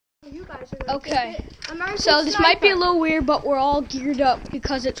You guys are Okay, so this might be a little weird, but we're all geared up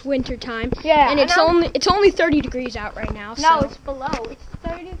because it's winter time. Yeah, and it's only 30 degrees out right now. No, so. it's below. It's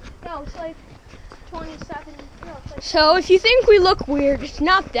 30. No, it's like 27. No, it's like So if you think we look weird, it's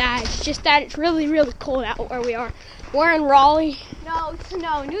not that. It's just that it's really, really cold out where we are. We're in Raleigh.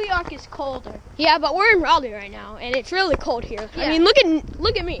 no, New York is colder. Yeah, but we're in Raleigh right now, and it's really cold here. Yeah. I mean,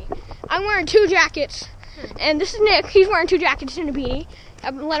 look at me. I'm wearing 2 jackets, and this is Nick. He's wearing 2 jackets and a beanie.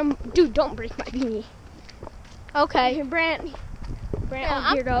 Dude, don't break my beanie. Okay. Brant, Yeah,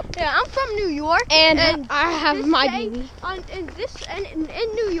 all geared up. Yeah, I'm from New York, And I have this my day, beanie.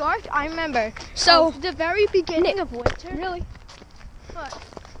 In New York, I remember. So the very beginning of winter. really. What?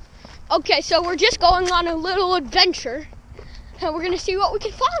 Okay, so we're just going on a little adventure, and we're gonna see what we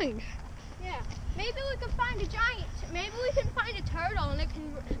can find. Yeah. Maybe we can find a giant. Maybe we can find a turtle, and it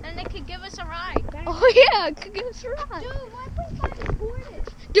could give us a ride. Oh yeah, it could give us a ride. Dude, what if we find a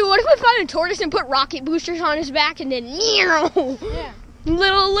tortoise? Dude, what if we find a tortoise and put rocket boosters on his back and then Yeah.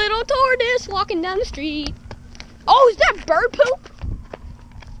 little tortoise walking down the street. Oh, is that bird poop?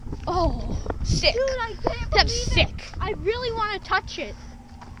 Oh, sick. Dude, I can't That's believe sick. it. I really want to touch it.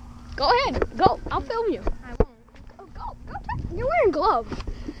 Go ahead, go. I'll film you. I won't. Oh, go touch it. You're wearing gloves,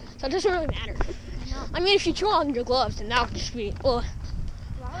 so it doesn't really matter. I mean, if you chew on your gloves, then that would just be. Well,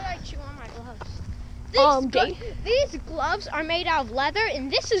 Why would I chew on my gloves? These gloves are made out of leather,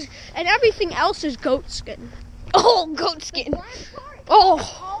 and everything else is goat skin. oh, goat skin. One part Oh,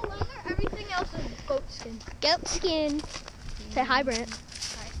 all leather, everything else is goat skin. goat skin. Say hi, Brant.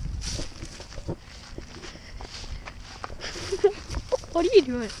 What are you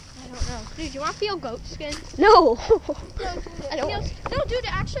doing? I don't know. Dude, you want to feel goat skin? No. I don't. No, dude,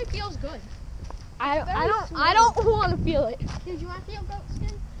 it actually feels good. I don't want to feel it. Dude, you want to feel goat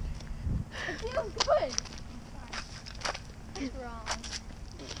skin? It feels good. What's wrong?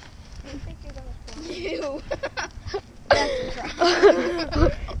 I think you're gonna That's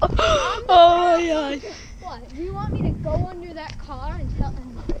wrong. Oh my god. What? Do you want me to go under that car and tell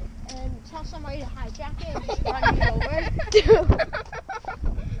somebody to hijack it and just run me over? Dude.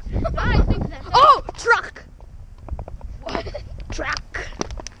 I think that's Oh, truck. what? Truck.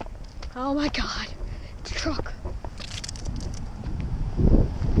 Oh my god. It's a truck.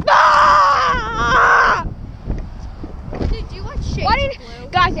 Ah! Dude, do you watch Shades Why of didn't Blue?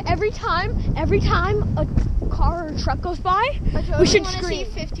 guys every time a car or a truck goes by, we should scream.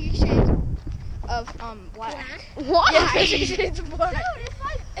 See 50 Shades of black. What? Yeah, 50 Shades of Black. Dude, it's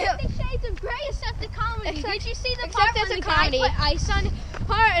like 50 Ew. Shades of Grey except the comedy. Did you see the except part it's when a the guy comedy. put ice on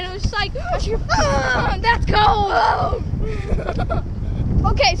her and it was like, That's cold.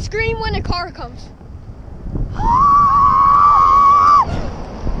 Okay, scream when a car comes.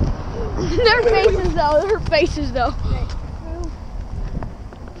 Their faces though.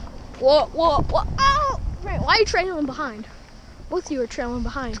 What? Oh! Right, why are you trailing behind? Both of you are trailing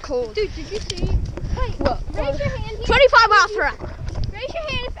behind. It's cold. dude, did you see? Wait, What? raise your hand here. 25 miles per hour. Raise your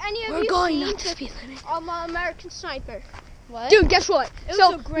hand if any of We're you going seen not to speed limit. American Sniper. What? Dude, guess what? It was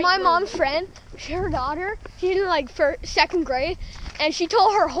So a great my movie. mom's friend, her daughter, she's in like 2nd grade, and she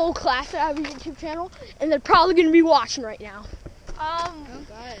told her whole class that I have a YouTube channel, and they're probably gonna be watching right now. God.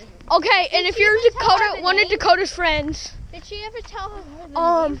 Okay, and if she you're even tell her Dakota, the one of name? Dakota's friends, Did she ever tell her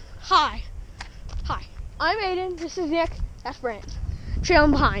the name? hi. I'm Aiden. This is Nick. That's Brant.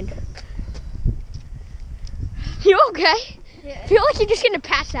 Trailing behind. You okay? Yeah. I feel like you're just gonna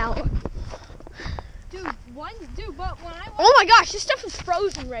pass out. Dude, but when I went, Oh my gosh, this stuff is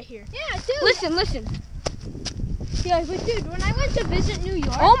frozen right here. yeah, dude. Listen. Yeah, but dude, when I went to visit New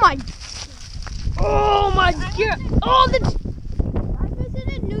York, Oh my god. Oh, that's. I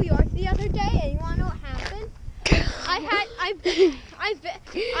visited New York the other day, and you wanna know what happened?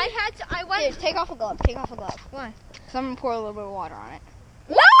 I went. Dude, take off a glove. Take off a glove. Why? Because I'm going to pour a little bit of water on it.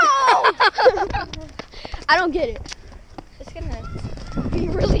 No! I don't get it. It's going to Be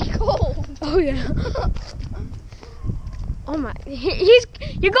really cold. Oh yeah. Oh my.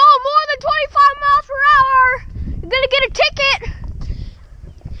 You're going more than 25 miles per hour. You're gonna get a ticket.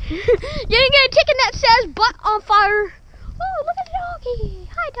 You're gonna get a ticket that says butt on fire. Oh, look at the doggy.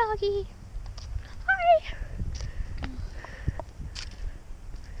 Hi, doggy. Hi.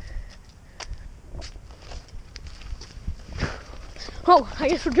 Oh, I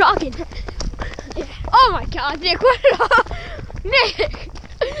guess we're jogging. Oh my god, Nick, what? Nick,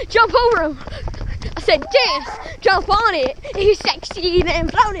 jump over him. I said dance, jump on it. He's sexy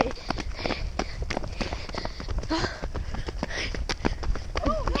and floated.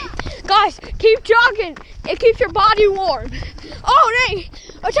 Guys, keep jogging. It keeps your body warm. Oh, dang,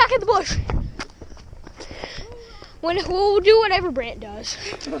 attacking the bush. We'll do whatever Brant does.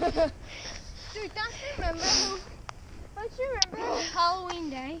 Dude, don't you remember Halloween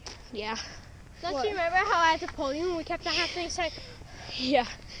Day? Yeah. Don't What? you remember how at the podium we kept on having to say, Yeah.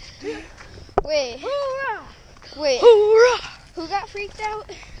 Wait, hoorah! wait. Hoorah! Who got freaked out?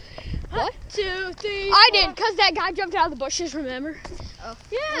 What? 2, 3, I 4. did, because that guy jumped out of the bushes, remember? Oh.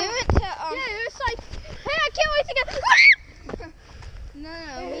 Yeah. We went to Yeah, it was like, hey, I can't wait to get. No,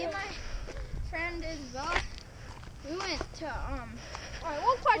 me and my friend Isabel, we went to Alright,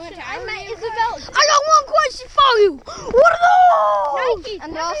 one question. to I met Irene Isabel. I got one question for you. What are those? Nikes.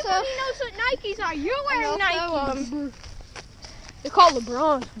 And Everybody also- knows what Nikes are. You're wearing also, Nikes. They're called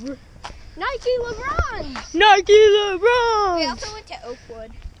LeBron. Nike LeBrons. Nike we LeBron. also went to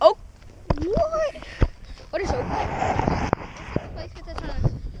Oakwood. What? What is Oakwood? Place with a ton of.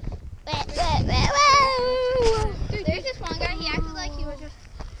 Dude, there's this one guy. He acted like he was just.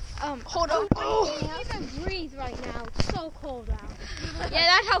 Hold on. I can't even breathe right now. It's so cold out. Yeah,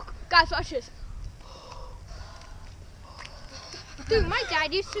 that's how guy flushes. Dude, my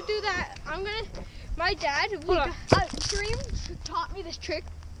dad used to do that. My dad, Hold on. Dream taught me this trick.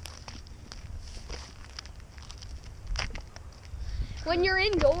 When you're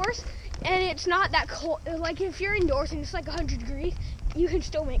indoors and it's not that cold, like if you're indoors and it's like 100 degrees, you can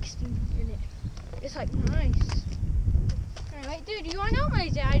still make steam in it. It's like nice. Alright, dude, you wanna know what my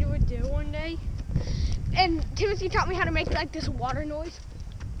dad would do one day? And Timothy taught me how to make like this water noise.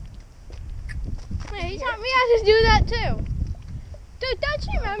 Yeah, he taught me how to do that too. Dude, don't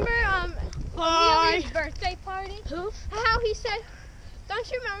you remember Amelia's birthday party? Who? How he said, don't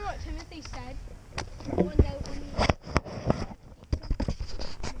you remember what Timothy said? One day when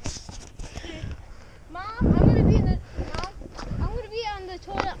Mom, I'm gonna be on the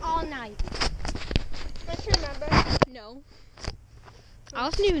toilet all night. Don't you remember? No. I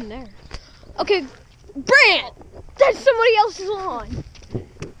wasn't even there. Okay, Brant! That's somebody else's lawn.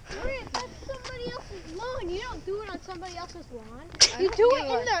 Brant, that's somebody else's lawn. You don't do it on somebody else's lawn. I You don't do do it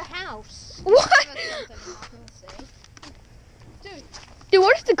it. in their house. What? That's something I'm not gonna say. Dude,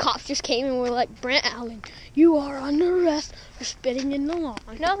 what if the cops just came and were like, Brant Allen, you are under arrest for spitting in the lawn?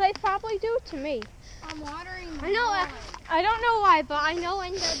 No, they probably do it to me. I'm watering my I know. lawn. I don't know why, but I know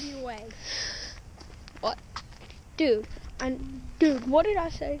NWA. Dude, what did I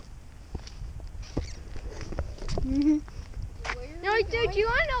say? Mm-hmm. No, dude, you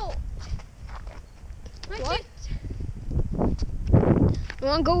wanna know? What? You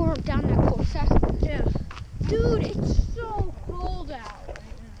wanna go down that cul-de-sac? Yeah. Dude, it's so cold out right now.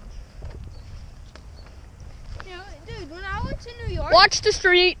 You know, dude, when I went to New York, Watch the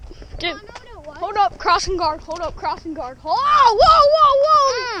street. you Dude, wanna know what it was? hold up, crossing guard. Hold up, crossing guard. Whoa, whoa, whoa,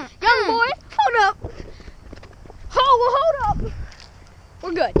 whoa! Young boy, hold up. Hold up.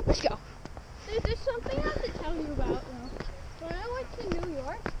 We're good. Let's go. Dude, there's something I have to tell you about. When I went to New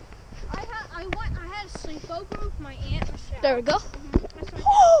York, I had a sleepover with my aunt Michelle. There we go. That's my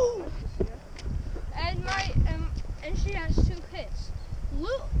Oh! and and she has 2 kids.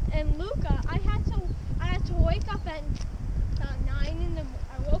 Luca, I had to wake up at about 9 in the. I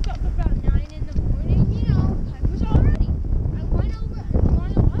woke up about 9 in the morning. You know, I was all ready. I went over. You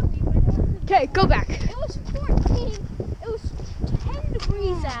want to know what? We went over. Okay, go back. It was 14. It was 10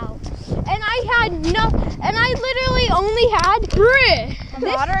 degrees out, and I literally only had Brent.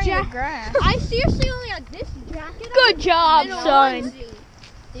 this watering the jacket. grass. I seriously only had this jacket. on Good job, and a son. onesie.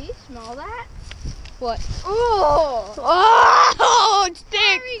 Do you smell that? What? Oh. Oh, it stinks.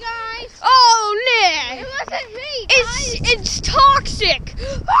 Sorry, guys. Oh, It Nick. wasn't me, guys. It's toxic.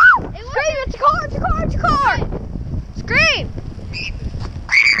 Ah! It Scream, it's a car, it's a car, it's a car. Scream.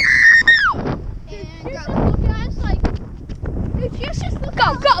 And You're go. just looking at us like, dude, you just look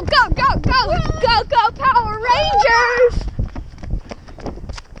Go, go, go, go, go, go, go, Power Rangers.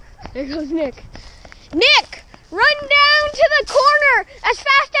 There goes Nick. Nick, run down to the corner as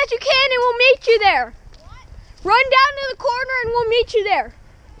fast as you can and we'll meet you there. Run down to the corner and we'll meet you there.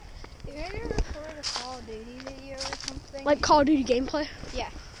 Did you ever record a Call of Duty video or something? Like Call of Duty gameplay? Yeah.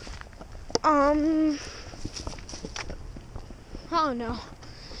 I don't know.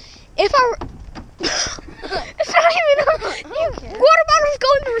 If I were... It's not even... Okay. What about us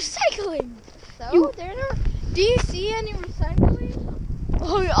going to recycling? So You- they're not. Do you see any recycling?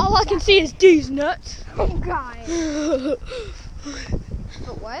 Oh, all I can see is these nuts. Oh, guys.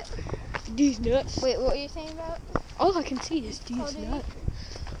 But what? These nuts. Wait, what were you saying about? All I can see is Call of these Duty? nuts.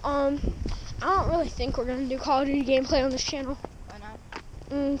 I don't really think we're gonna do Call of Duty gameplay on this channel. Why not?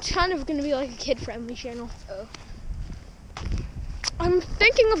 It's kind of gonna be like a kid-friendly channel. Oh. I'm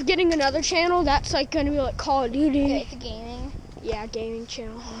thinking of getting another channel that's like gonna be like Call of Duty. Yeah, it's a gaming. Yeah, gaming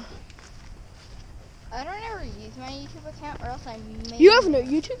channel. I don't ever use my YouTube account, or else I may. You have no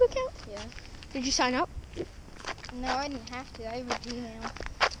YouTube account? Yeah. Did you sign up? No, I didn't have to. I have a Gmail.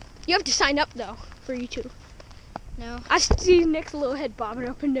 You have to sign up though for YouTube. No. I see Nick's little head bobbing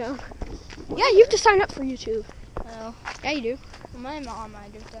up and down. Yeah, you have to sign up for YouTube. No. Yeah, you do. My mom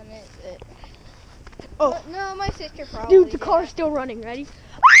might have done it. But Oh. No, my sister probably. Dude, the did. car's still running. Ready?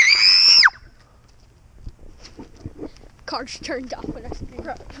 Car's turned off when I scream.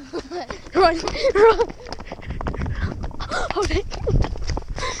 Run, run. Hold it.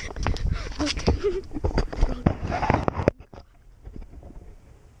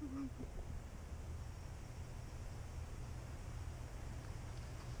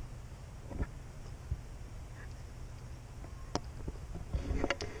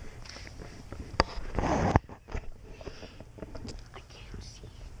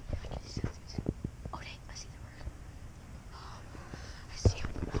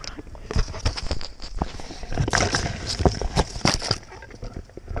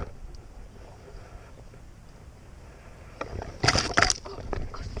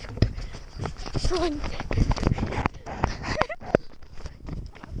 Run.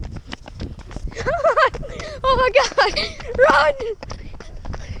 Oh my god! Run!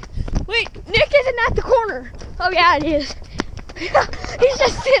 Wait, Nick isn't at the corner. Oh yeah, it is. He's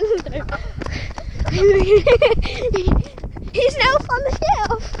just sitting there. He's an elf on the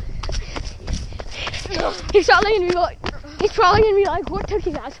shelf. He's probably gonna be like, what took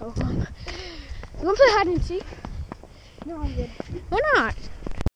you guys so long? You wanna play hide and seek? No, I'm good. Why not?